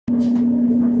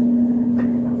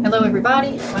Hello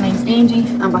everybody, my name's Angie.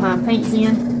 I'm behind Paint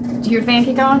Zen. Did you hear the fan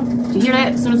kick on? Did you hear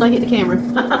that as soon as I hit the camera?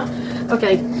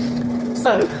 Okay,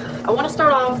 so I want to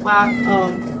start off by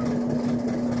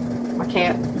my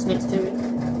cat is next to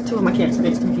me. Two of my cats are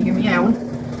next to me. If you hear me meowing.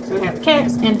 So we have the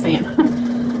cats and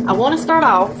fan. I want to start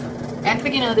off at the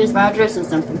beginning of this by addressing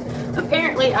something.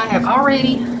 Apparently I have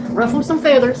already ruffled some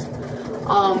feathers.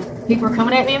 People are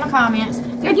coming at me in the comments.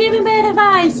 You're giving bad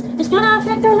advice. It's going to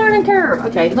affect their learning curve.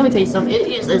 Okay, let me tell you something. It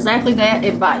is exactly that,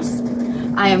 advice.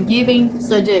 I am giving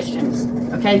suggestions.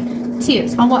 Okay,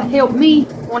 tips on what helped me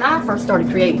when I first started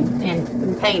creating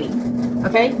and painting.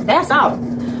 Okay, that's all.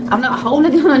 I'm not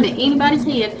holding a gun to anybody's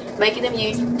head, making them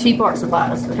use cheap art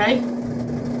supplies. Okay,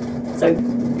 so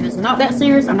it is not that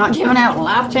serious. I'm not giving out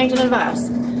life-changing advice.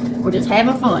 We're just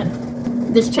having fun.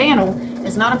 This channel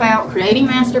is not about creating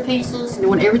masterpieces,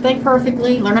 doing everything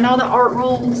perfectly, learning all the art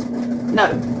rules. No.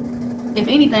 If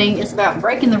anything, it's about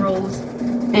breaking the rules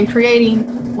and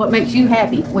creating what makes you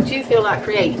happy, what you feel like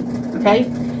creating. Okay?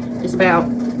 It's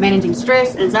about managing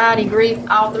stress, anxiety, grief,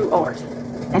 all through art.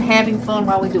 And having fun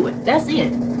while we do it. That's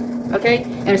it. Okay?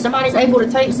 And if somebody's able to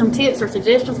take some tips or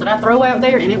suggestions that I throw out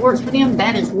there and it works for them,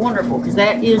 that is wonderful, because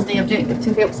that is the objective,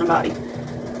 to help somebody.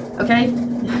 Okay?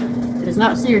 It is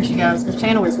not serious, you guys. This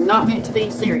channel is not meant to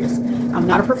be serious. I'm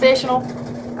not a professional.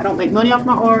 I don't make money off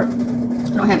my art.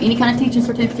 I don't have any kind of teaching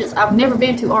certificates. I've never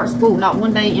been to art school, not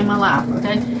one day in my life,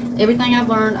 okay? Everything I've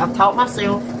learned, I've taught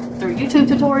myself through YouTube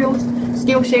tutorials,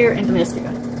 Skillshare, and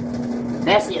Domestika.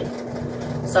 That's it.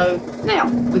 So, now,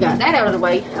 we got that out of the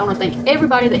way. I want to thank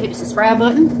everybody that hit the subscribe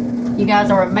button. You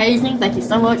guys are amazing. Thank you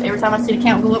so much. Every time I see the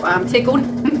count go up, I'm tickled.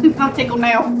 I'm tickled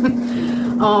now.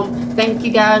 Thank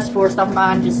you guys for stopping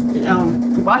by and just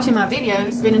watching my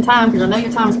videos, spending time, because I know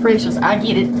your time is precious. I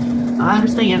get it. I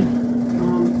understand.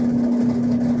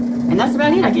 And that's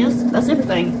about it, I guess. That's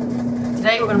everything.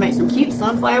 Today we're going to make some cute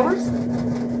sunflowers.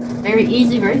 Very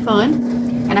easy, very fun.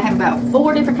 And I have about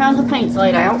 4 different kinds of paints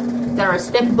laid out that are a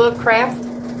step above craft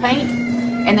paint.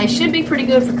 And they should be pretty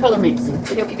good for color mixing,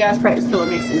 to help you guys practice color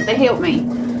mixing. They help me.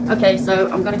 Okay,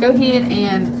 so I'm going to go ahead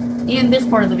and end this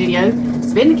part of the video,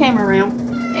 spin the camera around,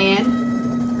 and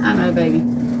I know, baby,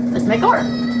 let's make art.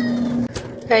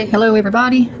 Okay, hello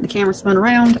everybody. The camera spun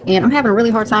around, and I'm having a really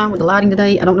hard time with the lighting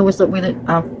today. I don't know what's up with it.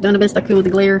 I've done the best I could with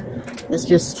the glare.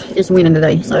 It's winning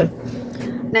today. So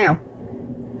now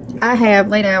I have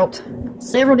laid out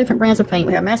several different brands of paint.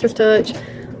 We have Master's Touch,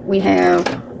 we have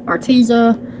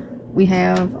Arteza, we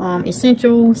have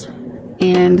Essentials,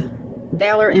 and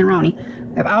Dowler and Ronnie.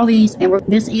 I have all these, and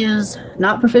this is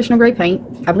not professional grade paint.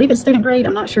 I believe it's student grade.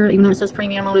 I'm not sure, even though it says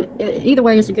premium on it. Either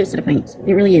way, it's a good set of paints.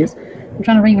 It really is. I'm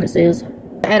trying to read what it says.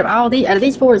 Out of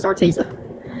these 4 is Arteza.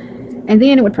 And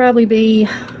then it would probably be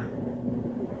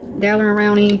Dowler and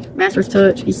Ronnie, Master's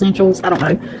Touch, Essentials. I don't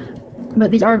know.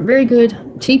 But these are very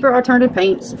good, cheaper alternative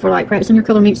paints for like practicing your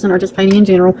color mixing or just painting in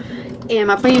general. And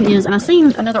my plan is, and I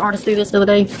seen another artist do this the other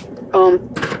day,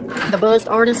 the Buzzed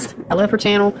Artist. I love her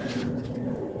channel.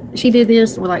 She did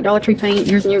this with like Dollar Tree paint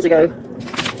years and years ago.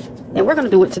 And we're going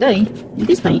to do it today with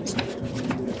these paints.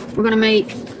 We're going to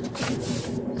make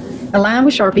a line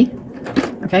with Sharpie.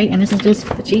 Okay, and this is just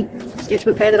the cheap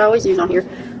sketchbook pad that I always use on here.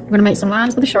 We're going to make some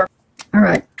lines with a Sharpie.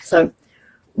 Alright, so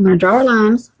we're going to draw our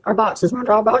lines, our boxes. We're going to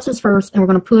draw boxes first, and we're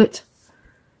going to put,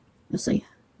 let's see,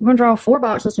 we're going to draw 4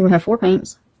 boxes, so we have 4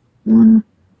 paints. 1,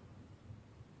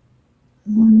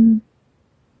 2,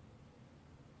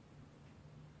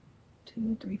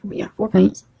 3, 4. Yeah, 4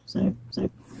 paints. So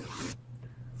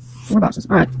 4 boxes.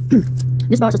 All right.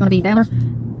 This box is going to be Dowler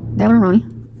and Ronnie.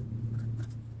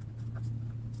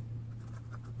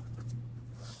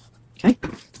 Okay.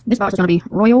 This box is going to be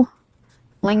Royal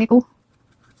Langnickel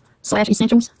 /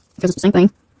 Essentials, because it's the same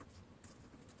thing.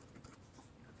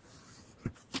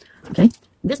 Okay.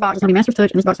 This box is going to be Master's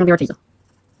Touch, and this box is going to be Arteza.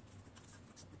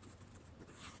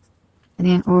 And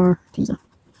then Arteza.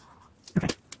 Okay.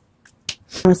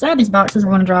 Inside these boxes,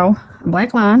 we're going to draw a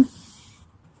black line.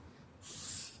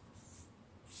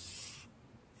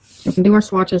 So we can do our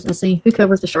swatches and see who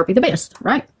covers the Sharpie the best,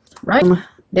 right? Right?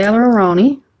 Dowler and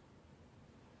Ronnie.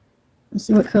 Let's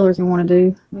see what colors we want to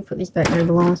do. Let me put these back where they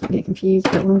belong so I get confused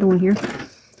about what I'm doing here.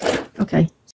 Okay.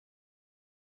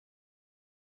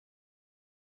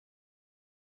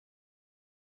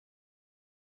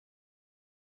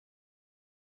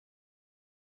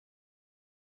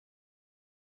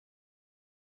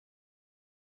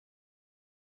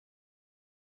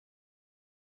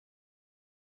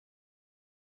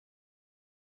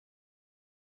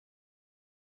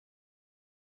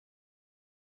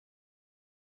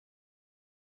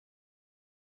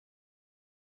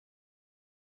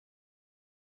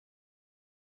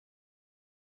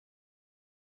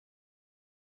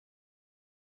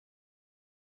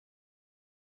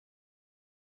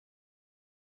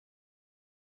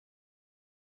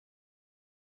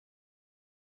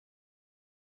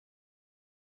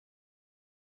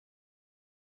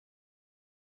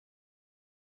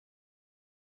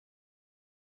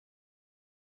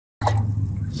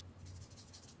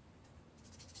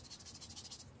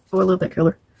 Oh, I love that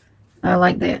color. I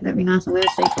like that. That'd be nice and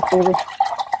landscape for floral.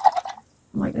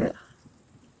 I like that.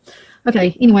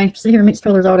 Okay, anyway, sit here and mix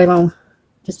colors all day long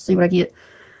just to see what I get.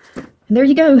 And there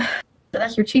you go. So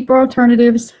that's your cheaper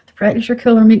alternatives to practice your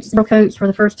color mixing coats for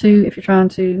the first two. If you're trying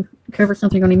to cover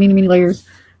something, you're going to need many, many layers.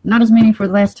 Not as many for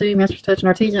the last two, Master's Touch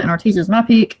and Arteza. And Arteza is my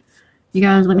pick. You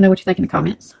guys let me know what you think in the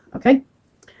comments. Okay?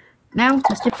 Now,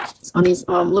 let's get on these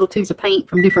little tubes of paint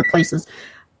from different places.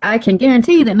 I can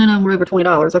guarantee that none of them were over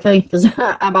 $20, okay? Because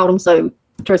I bought them, so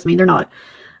trust me, they're not.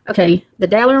 Okay, the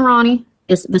Daller and Ronnie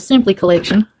is the Simply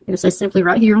collection. It says Simply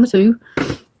right here on the tube.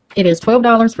 It is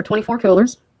 $12 for 24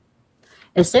 colors.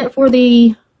 Except for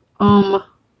the, right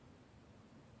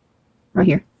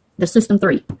here, the System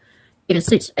 3. It is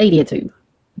 $6.80 a tube.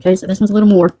 Okay, so this one's a little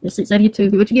more. It's $6.80 a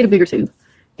tube, but you get a bigger tube.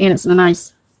 And it's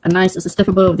it's a step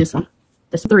above this one.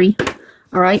 That's 3.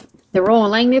 All right. The Royal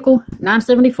and Lang nickel,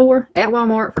 $9.74 at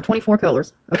Walmart for 24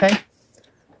 colors. Okay.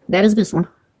 That is this one.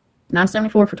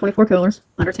 $9.74 for 24 colors.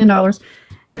 Under $10.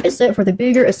 Except for the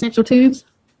bigger essential tubes.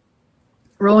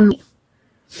 Royal and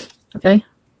okay.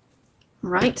 All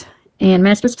right. And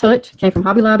Master's Touch came from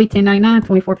Hobby Lobby, $10.99,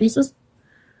 24 pieces.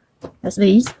 That's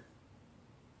these.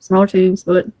 Smaller tubes,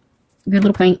 but good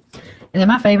little paint. And then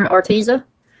my favorite, Arteza.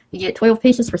 You get 12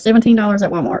 pieces for $17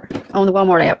 at Walmart. On the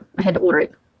Walmart app. I had to order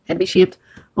it. Had to be shipped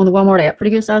on the Walmart app. Pretty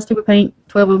good size tube of paint.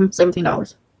 12 of them,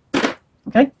 $17.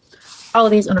 Okay? All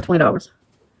of these under $20.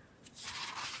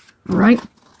 Alright.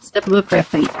 Step above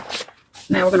craft paint.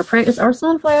 Now we're going to practice our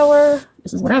sunflower.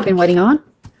 This is what I've been waiting on.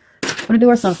 We're going to do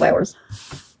our sunflowers.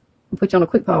 I'll put you on a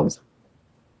quick pause.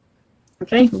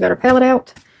 Okay, we've got our palette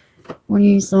out. We'll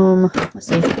use some, let's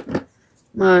see.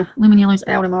 My lemon yellow's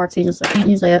out in my Arteza, so I can't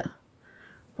use that.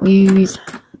 We'll use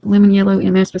lemon yellow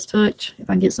in Master's Touch. If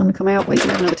I can get some to come out. Wait, we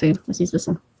have another two. Let's use this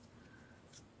one.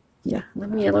 Yeah,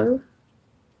 lemon yellow.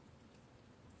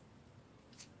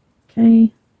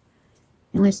 Okay.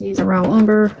 And let's use a raw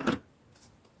umber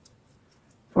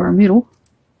for our middle.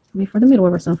 Maybe for the middle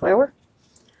of our sunflower.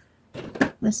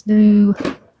 Let's do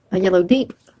a yellow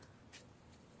deep.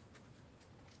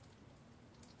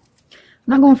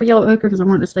 I'm not going for yellow ochre because I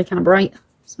want it to stay kind of bright.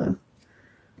 So,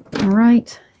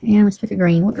 alright. And let's pick a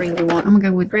green. What green do we want? I'm going to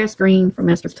go with grass green from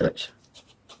Master's Touch.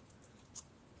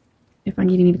 If I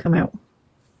get any to come out.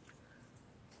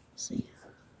 Let's see.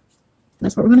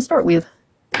 That's what we're going to start with.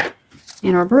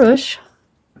 And our brush.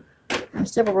 I have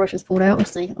several brushes pulled out.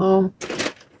 Let's see. I'm going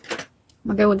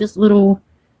to go with this little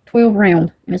 12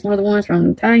 round. And it's one of the ones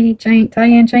from Thaian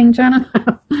Chain,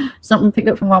 China. Something picked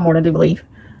up from Walmart, I do believe.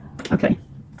 Okay.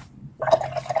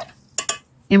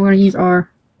 And we're going to use our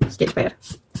sketch pad.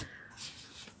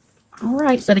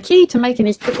 Alright, so the key to making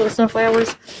these quick little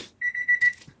sunflowers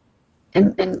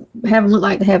and have them look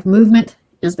like they have movement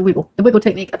is the wiggle. The wiggle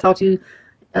technique I taught you,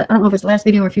 I don't know if it's the last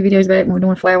video or a few videos back when we were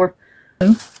doing flower.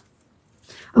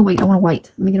 Oh wait, I want a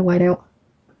white. Let me get a white out.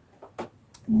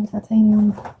 And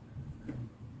titanium.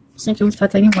 Essentials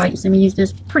titanium white. You see me use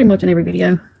this pretty much in every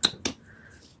video.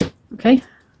 Okay.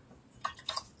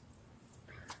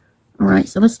 Alright,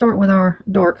 so let's start with our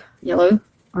dark yellow,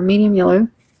 our medium yellow.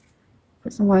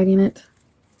 Put some white in it.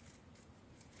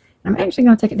 I'm actually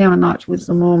going to take it down a notch with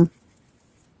some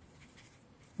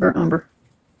burnt umber.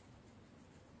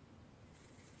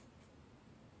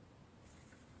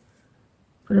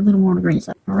 Put a little more on the green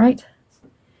side. Alright.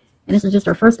 And this is just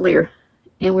our first layer.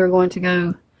 And we're going to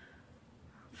go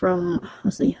from,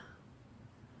 let's see,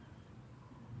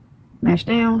 mash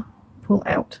down, pull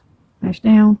out. Mash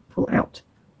down, pull out.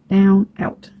 Down,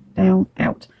 out, down,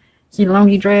 out. See, the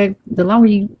longer you drag, the longer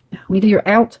you, when you do your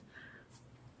out,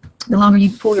 the longer you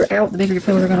pull your out, the bigger your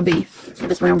pillars are going to be with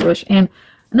this round brush. And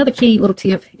another key little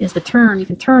tip is to turn. You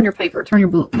can turn your paper, turn your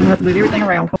book. You don't have to move everything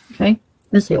around. Okay?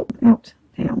 This helps. Out,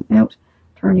 down, out.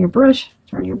 Turn your brush,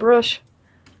 turn your brush.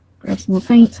 Grab some more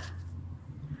paint.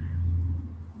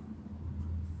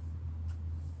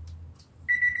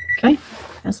 Okay,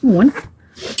 that's one.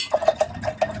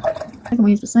 I'm going to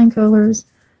use the same colors.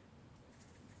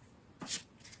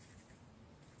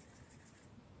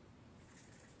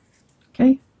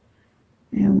 Okay,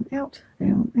 down, out,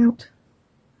 down, out.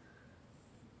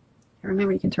 And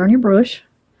remember, you can turn your brush.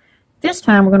 This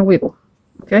time we're going to wiggle,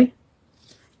 okay?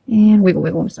 And wiggle,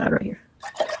 wiggle on the side right here.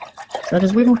 So I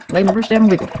just wiggle, lay my brush down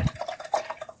and wiggle.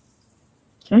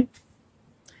 Okay? And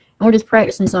we're just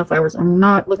practicing sunflowers. I'm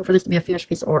not looking for this to be a finished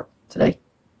piece of art today.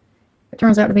 If it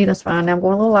turns out to be, that's fine. Now I'm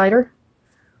going a little lighter.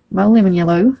 My lemon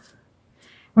yellow.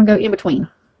 We're going to go in between.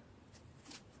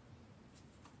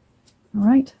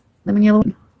 Alright. Lemon yellow,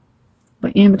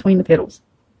 but in between the petals.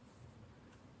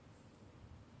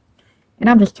 And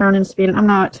I'm just turning and spinning. I'm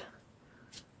not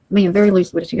being very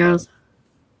loose with it, you guys.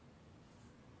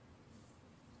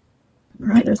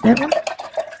 Alright, there's that one.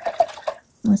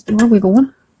 Let's do our wiggle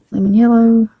one. Lemon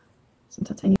yellow, some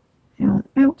titanium. Down,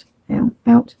 out, down,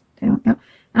 out, down, out.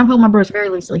 And I'm holding my brush very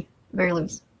loosely. Very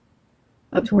loose.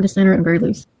 Up toward the center and very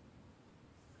loose.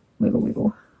 Wiggle,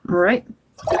 wiggle. Alright.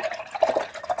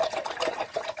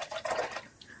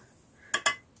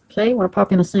 Okay, want to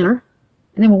pop in the center.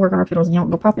 And then we'll work on our petals. And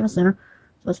we'll pop in the center.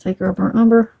 So let's take our burnt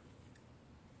umber.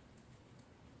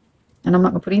 And I'm not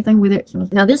going to put anything with it. So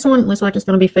now this one looks like it's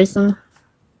going to be facing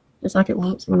just like it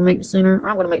looks. I'm going to make the center.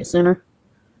 I'm going to make the center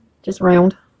just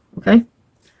round. Okay.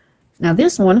 Now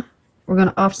this one, we're going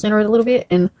to off center it a little bit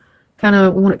and kind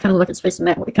of, we want it kind of like it's facing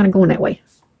that way, kind of going that way.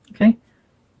 Okay.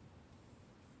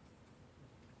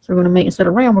 So we're going to make, instead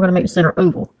of round, we're going to make the center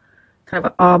oval. Kind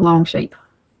of an oblong shape.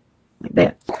 Like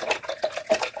that.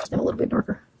 Just a little bit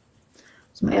darker.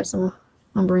 So I'm going to add some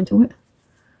umber into it.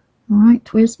 Alright,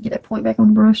 twist, get that point back on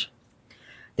the brush.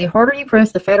 The harder you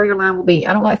press, the fatter your line will be.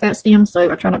 I don't like fat stems,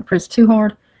 so I try not to press too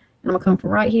hard. And I'm going to come from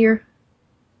right here.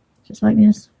 Just like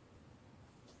this.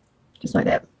 Just like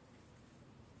that.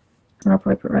 And I'll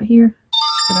probably put it right here.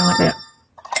 Put it like that.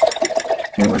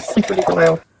 And it was super duper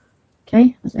loud.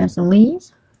 Okay, let's add some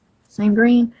leaves. Same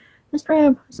green. Let's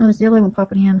grab some of this yellow and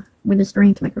pop it in with this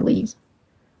green to make our leaves.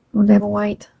 A little dab of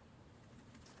white.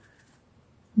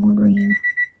 More green.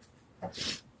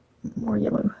 More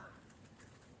yellow.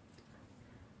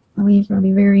 My leaves are going to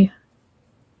be very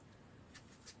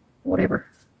whatever.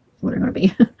 What they're going to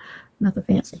be. Nothing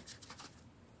fancy.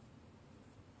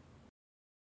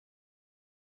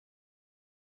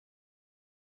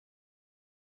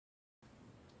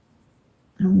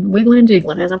 I'm wiggling and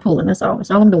jiggling as I'm pulling. That's all. That's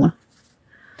all I'm doing.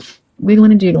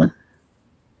 Wiggling and jiggling.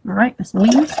 Alright, that's my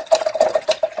leaves.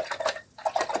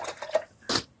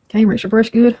 Okay, rinse your brush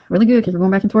good. Really good because we're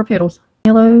going back into our petals.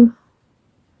 Yellow.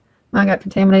 Mine got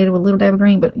contaminated with a little dab of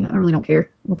green, but you know, I really don't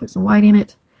care. We'll put some white in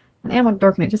it. And I'm going to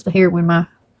darken it just a hair with my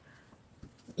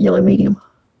yellow medium.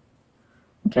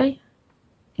 Okay.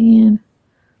 And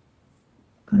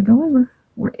I'm going to go over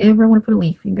wherever I want to put a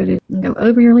leaf. You can go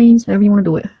over your leaves, however you want to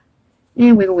do it.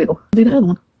 And wiggle, wiggle. Do the other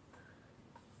one.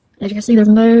 As you can see, there's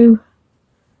no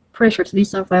pressure to these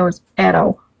sunflowers at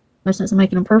all. No sense in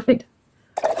making them perfect.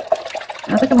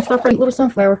 And I think I'm going to stop right at little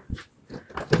sunflower.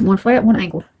 One flat, one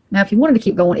angled. Now, if you wanted to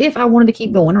keep going, if I wanted to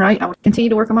keep going, right, I would continue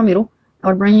to work on my middle. I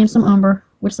would bring in some umber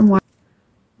with some white.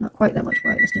 Not quite that much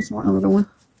white. Let's get some more umber going.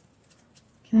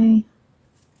 Okay.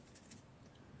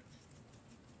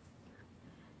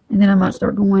 And then I might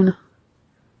start going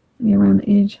maybe around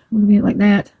the edge a little bit like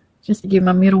that, just to give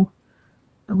my middle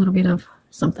a little bit of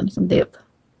something, some depth.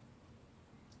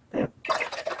 That.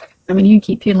 I mean, you can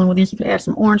keep piddling with this. You could add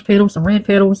some orange petals, some red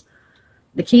petals.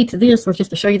 The key to this was just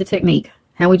to show you the technique.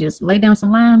 How we just lay down some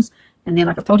lines, and then,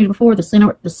 like I've told you before, the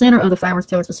center of the flower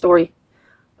tells the story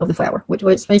of the flower. Which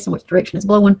way it's facing, which direction it's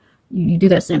blowing, you do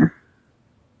that center.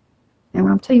 And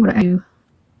when I'll tell you what I do,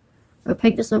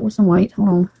 opaque this up with some white. Hold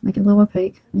on, make it a little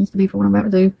opaque. It needs to be for what I'm about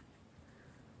to do.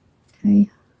 Okay.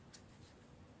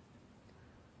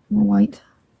 More white.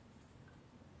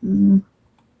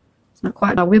 It's not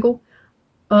quite. I wiggle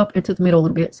up into the middle a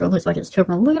little bit, so it looks like it's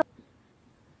covering a little.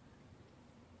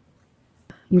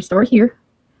 You start here.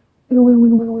 Wiggle, wiggle,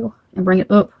 wiggle, wiggle, wiggle. And bring it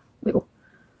up. Wiggle.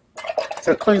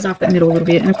 So it closes off that middle a little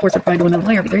bit. And of course, I'll probably do another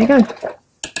layer, but there you go.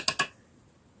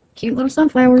 Cute little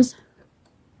sunflowers.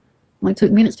 Only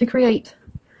took minutes to create.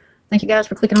 Thank you guys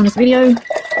for clicking on this video.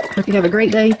 Hope you have a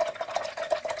great day.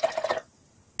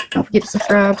 Don't forget to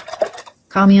subscribe,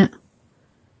 comment.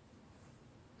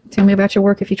 Tell me about your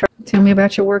work if you try. Tell me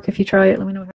about your work if you try it. Let me know how.